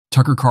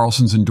Tucker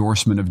Carlson's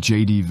endorsement of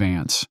JD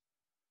Vance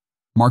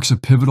marks a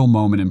pivotal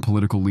moment in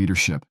political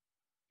leadership,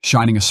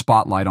 shining a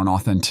spotlight on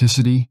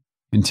authenticity,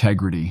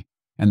 integrity,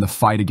 and the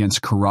fight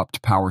against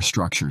corrupt power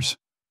structures.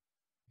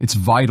 It's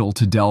vital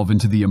to delve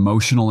into the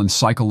emotional and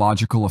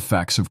psychological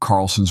effects of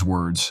Carlson's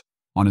words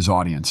on his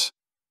audience,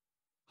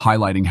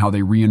 highlighting how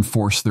they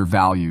reinforce their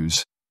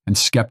values and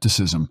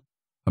skepticism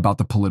about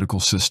the political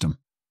system.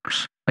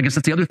 I guess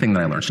that's the other thing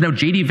that I learned. So now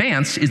JD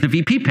Vance is the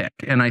VP pick,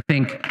 and I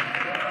think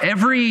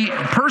every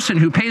person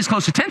who pays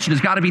close attention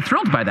has got to be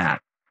thrilled by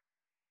that.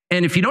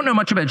 And if you don't know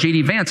much about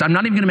JD Vance, I'm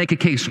not even going to make a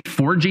case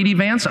for JD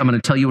Vance. I'm going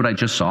to tell you what I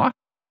just saw,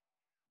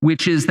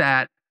 which is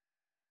that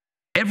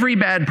every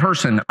bad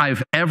person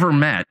I've ever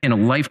met in a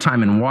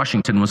lifetime in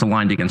Washington was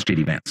aligned against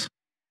JD Vance.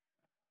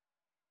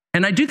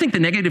 And I do think the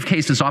negative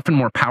case is often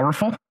more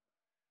powerful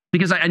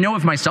because I know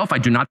of myself, I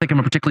do not think I'm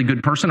a particularly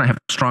good person. I have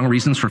strong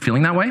reasons for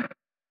feeling that way.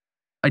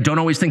 I don't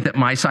always think that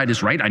my side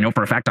is right. I know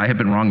for a fact I have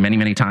been wrong many,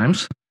 many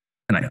times.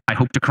 And I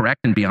hope to correct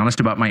and be honest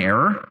about my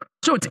error.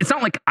 So it's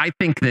not like I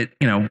think that,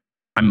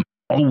 I'm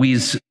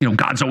always,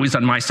 God's always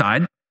on my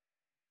side.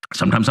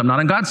 Sometimes I'm not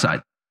on God's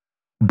side.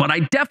 But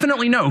I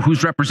definitely know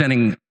who's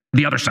representing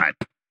the other side.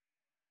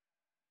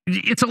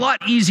 It's a lot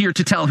easier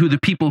to tell who the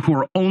people who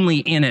are only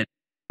in it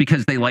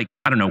because they like,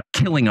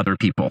 killing other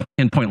people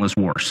in pointless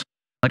wars.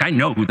 Like I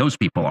know who those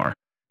people are.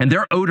 And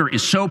their odor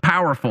is so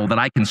powerful that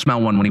I can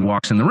smell one when he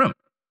walks in the room.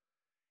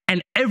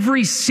 And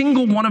every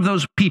single one of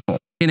those people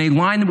in a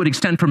line that would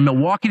extend from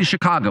Milwaukee to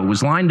Chicago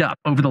was lined up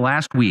over the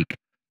last week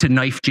to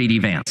knife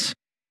JD Vance.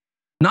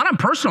 Not on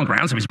personal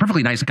grounds. I mean, he's a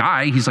perfectly nice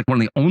guy. He's like one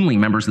of the only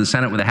members of the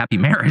Senate with a happy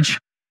marriage.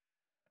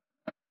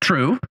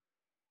 True.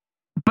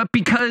 But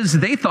because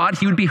they thought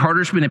he would be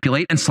harder to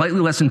manipulate and slightly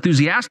less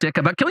enthusiastic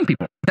about killing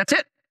people. That's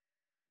it.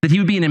 That he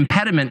would be an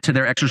impediment to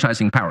their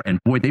exercising power. And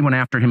boy, they went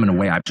after him in a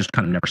way I've just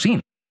kind of never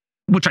seen,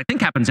 which I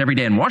think happens every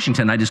day in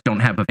Washington. I just don't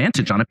have a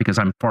vantage on it because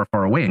I'm far,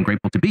 far away and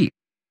grateful to be.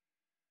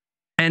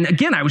 And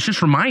again, I was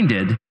just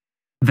reminded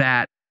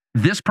that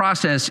this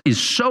process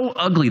is so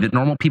ugly that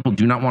normal people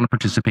do not want to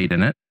participate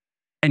in it.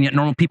 And yet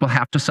normal people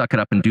have to suck it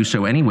up and do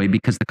so anyway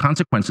because the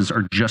consequences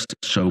are just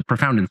so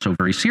profound and so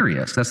very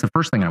serious. That's the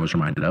first thing I was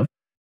reminded of.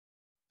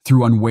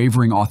 Through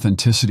unwavering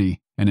authenticity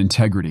and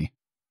integrity,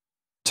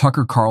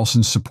 Tucker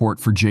Carlson's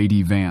support for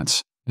JD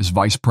Vance as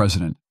vice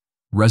president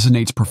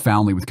resonates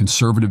profoundly with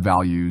conservative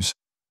values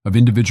of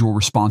individual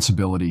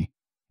responsibility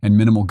and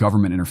minimal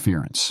government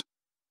interference.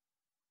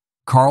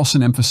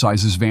 Carlson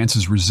emphasizes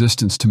Vance's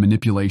resistance to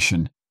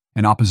manipulation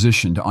and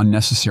opposition to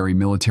unnecessary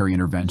military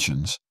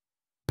interventions,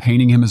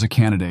 painting him as a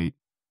candidate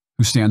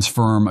who stands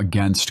firm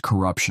against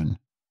corruption.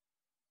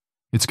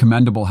 It's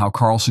commendable how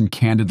Carlson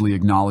candidly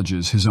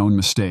acknowledges his own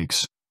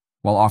mistakes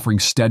while offering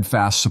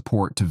steadfast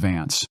support to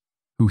Vance,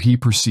 who he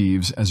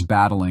perceives as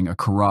battling a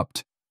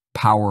corrupt,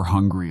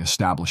 power-hungry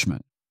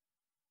establishment.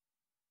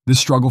 This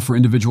struggle for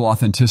individual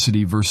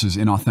authenticity versus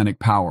inauthentic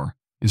power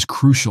is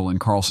crucial in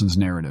Carlson's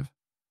narrative.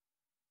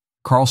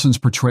 Carlson's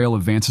portrayal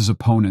of Vance's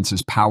opponents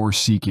as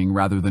power-seeking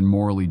rather than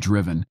morally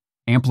driven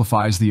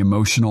amplifies the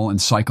emotional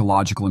and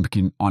psychological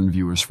impact on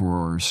viewers.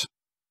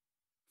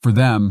 For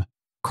them,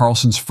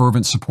 Carlson's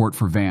fervent support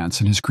for Vance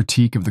and his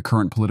critique of the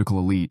current political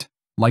elite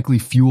likely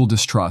fuel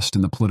distrust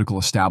in the political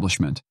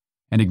establishment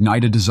and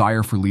ignite a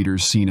desire for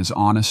leaders seen as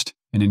honest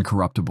and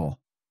incorruptible.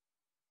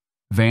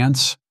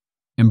 Vance,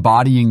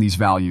 embodying these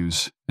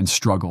values and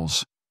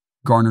struggles,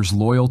 garners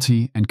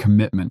loyalty and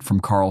commitment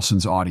from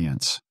Carlson's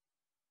audience.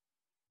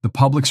 The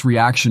public's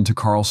reaction to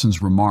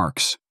Carlson's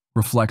remarks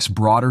reflects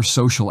broader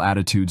social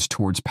attitudes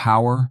towards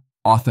power,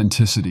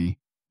 authenticity,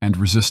 and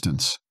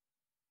resistance.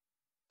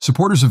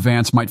 Supporters of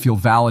Vance might feel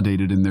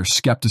validated in their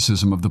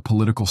skepticism of the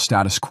political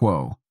status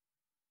quo,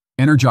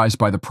 energized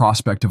by the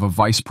prospect of a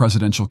vice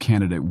presidential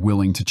candidate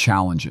willing to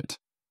challenge it.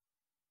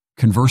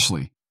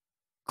 Conversely,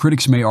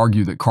 critics may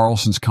argue that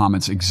Carlson's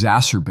comments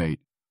exacerbate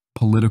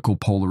political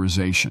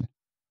polarization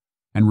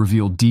and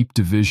reveal deep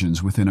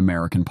divisions within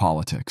American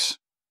politics.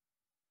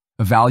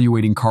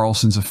 Evaluating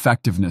Carlson's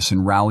effectiveness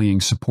in rallying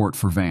support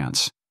for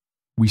Vance,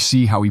 we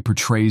see how he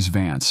portrays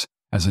Vance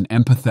as an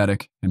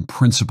empathetic and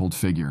principled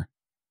figure,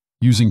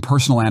 using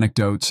personal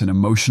anecdotes and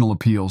emotional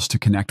appeals to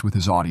connect with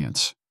his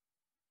audience.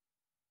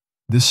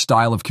 This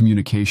style of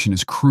communication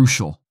is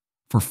crucial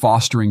for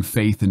fostering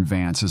faith in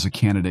Vance as a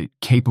candidate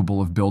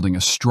capable of building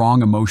a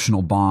strong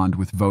emotional bond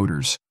with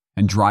voters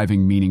and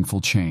driving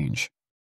meaningful change.